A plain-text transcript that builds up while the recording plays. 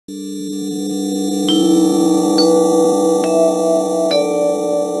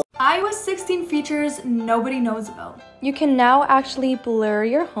features nobody knows about. You can now actually blur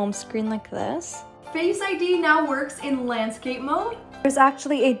your home screen like this. Face ID now works in landscape mode. There's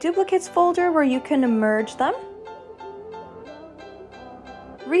actually a duplicates folder where you can merge them.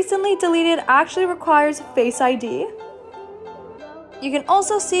 Recently deleted actually requires Face ID. You can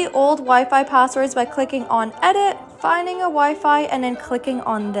also see old Wi-Fi passwords by clicking on Edit, finding a Wi-Fi, and then clicking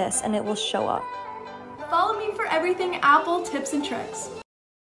on this, and it will show up. Follow me for everything Apple tips and tricks.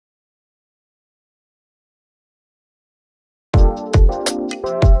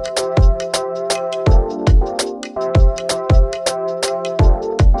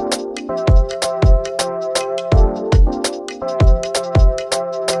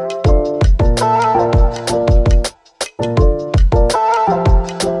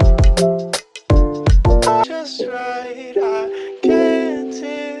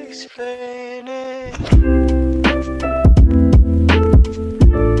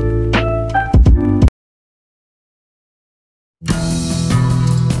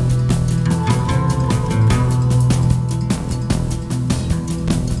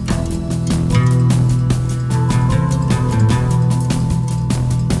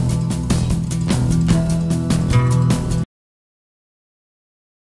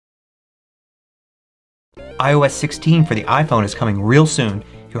 iOS 16 for the iPhone is coming real soon.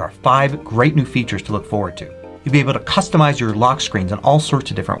 Here are 5 great new features to look forward to. You'll be able to customize your lock screens in all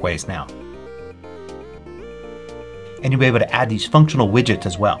sorts of different ways now. And you'll be able to add these functional widgets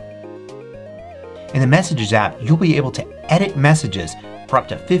as well. In the Messages app, you'll be able to edit messages for up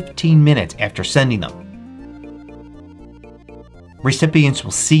to 15 minutes after sending them. Recipients will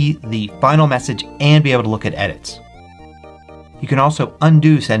see the final message and be able to look at edits. You can also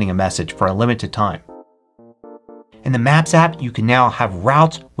undo sending a message for a limited time. In the Maps app, you can now have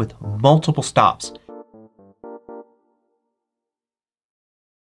routes with multiple stops.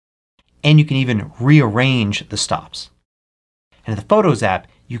 And you can even rearrange the stops. And in the Photos app,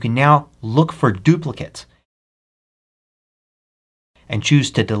 you can now look for duplicates and choose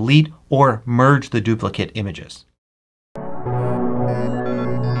to delete or merge the duplicate images.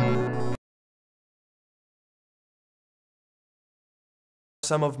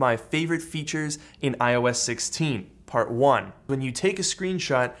 Some of my favorite features in iOS 16. Part 1. When you take a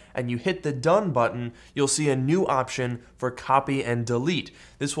screenshot and you hit the Done button, you'll see a new option for copy and delete.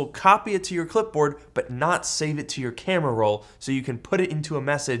 This will copy it to your clipboard but not save it to your camera roll, so you can put it into a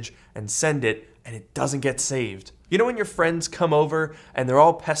message and send it and it doesn't get saved. You know when your friends come over and they're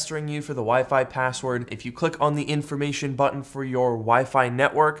all pestering you for the Wi-Fi password? If you click on the information button for your Wi-Fi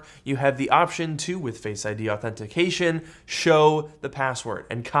network, you have the option to, with Face ID authentication, show the password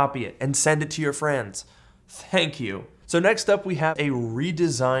and copy it and send it to your friends. Thank you. So next up we have a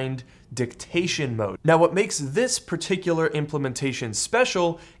redesigned dictation mode. Now what makes this particular implementation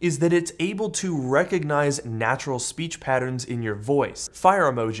special is that it's able to recognize natural speech patterns in your voice. Fire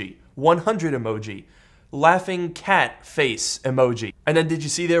emoji, 100 emoji, laughing cat face emoji. And then did you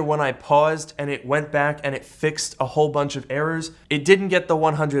see there when I paused and it went back and it fixed a whole bunch of errors? It didn't get the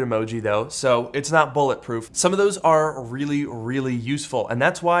 100 emoji though, so it's not bulletproof. Some of those are really, really useful, and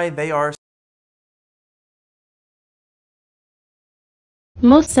that's why they are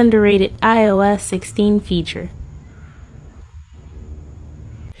most underrated iOS 16 feature.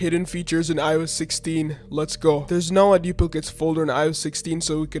 Hidden features in iOS 16, let's go. There's now a duplicates folder in iOS 16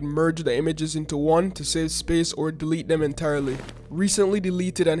 so we can merge the images into one to save space or delete them entirely. Recently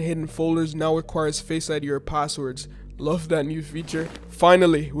deleted and hidden folders now requires Face ID or passwords. Love that new feature.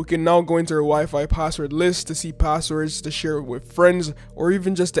 Finally, we can now go into our Wi-Fi password list to see passwords to share with friends or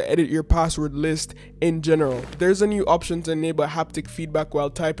even just to edit your password list in general. There's a new option to enable haptic feedback while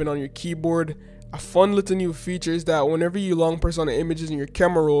typing on your keyboard. A fun little new feature is that whenever you long press on the images in your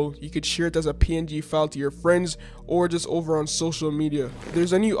camera roll, you could share it as a PNG file to your friends or just over on social media.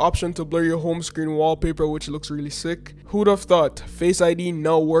 There's a new option to blur your home screen wallpaper, which looks really sick. Who'd have thought Face ID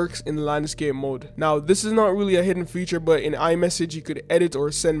now works in landscape mode. Now this is not really a hidden feature, but in iMessage you could edit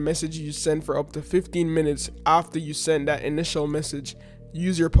or send messages you send for up to 15 minutes after you send that initial message.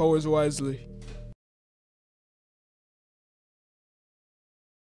 Use your powers wisely.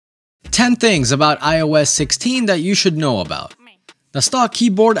 10 things about iOS 16 that you should know about. The stock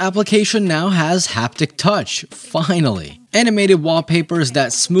keyboard application now has haptic touch, finally. animated wallpapers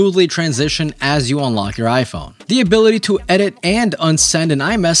that smoothly transition as you unlock your iPhone, the ability to edit and unsend an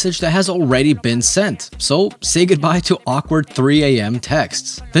iMessage that has already been sent, so say goodbye to awkward 3 a.m.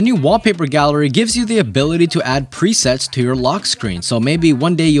 texts. The new wallpaper gallery gives you the ability to add presets to your lock screen, so maybe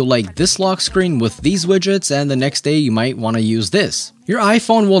one day you'll like this lock screen with these widgets and the next day you might want to use this. Your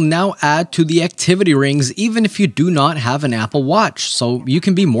iPhone will now add to the activity rings even if you do not have an Apple Watch, so you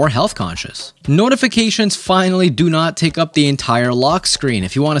can be more health conscious. Notifications finally do not take up the entire lock screen.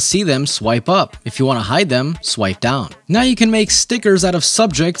 If you want to see them, swipe up. If you want to hide them, swipe down. Now you can make stickers out of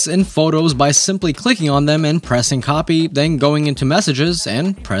subjects and photos by simply clicking on them and pressing copy, then going into messages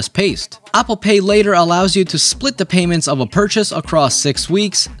and press paste. Apple Pay Later allows you to split the payments of a purchase across 6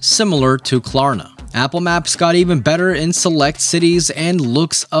 weeks, similar to Klarna. Apple Maps got even better in select cities and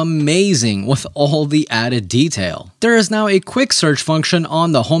looks amazing with all the added detail. There is now a quick search function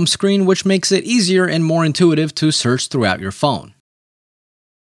on the home screen which makes it easier and more intuitive to search throughout your phone.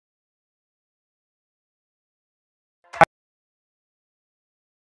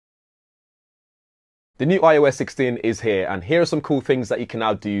 The new iOS 16 is here, and here are some cool things that you can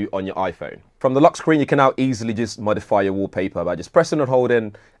now do on your iPhone. From the lock screen, you can now easily just modify your wallpaper by just pressing and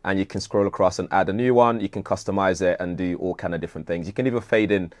holding, and you can scroll across and add a new one. You can customize it and do all kind of different things. You can even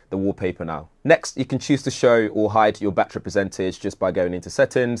fade in the wallpaper now. Next, you can choose to show or hide your battery percentage just by going into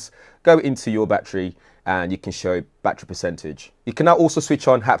settings, go into your battery, and you can show battery percentage. You can now also switch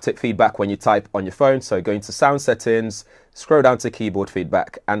on haptic feedback when you type on your phone. So go into sound settings, scroll down to keyboard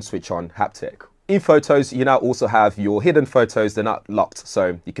feedback and switch on haptic. In photos, you now also have your hidden photos. They're not locked,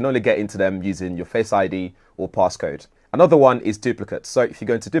 so you can only get into them using your Face ID or passcode. Another one is duplicates. So if you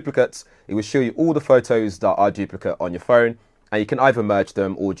go into duplicates, it will show you all the photos that are duplicate on your phone, and you can either merge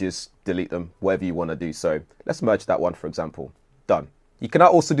them or just delete them, whatever you want to do. So let's merge that one, for example. Done. You can now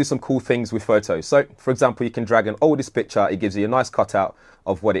also do some cool things with photos. So for example, you can drag an oldest picture. It gives you a nice cutout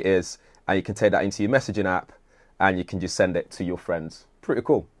of what it is, and you can take that into your messaging app and you can just send it to your friends. Pretty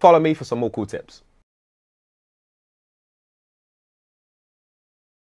cool. Follow me for some more cool tips.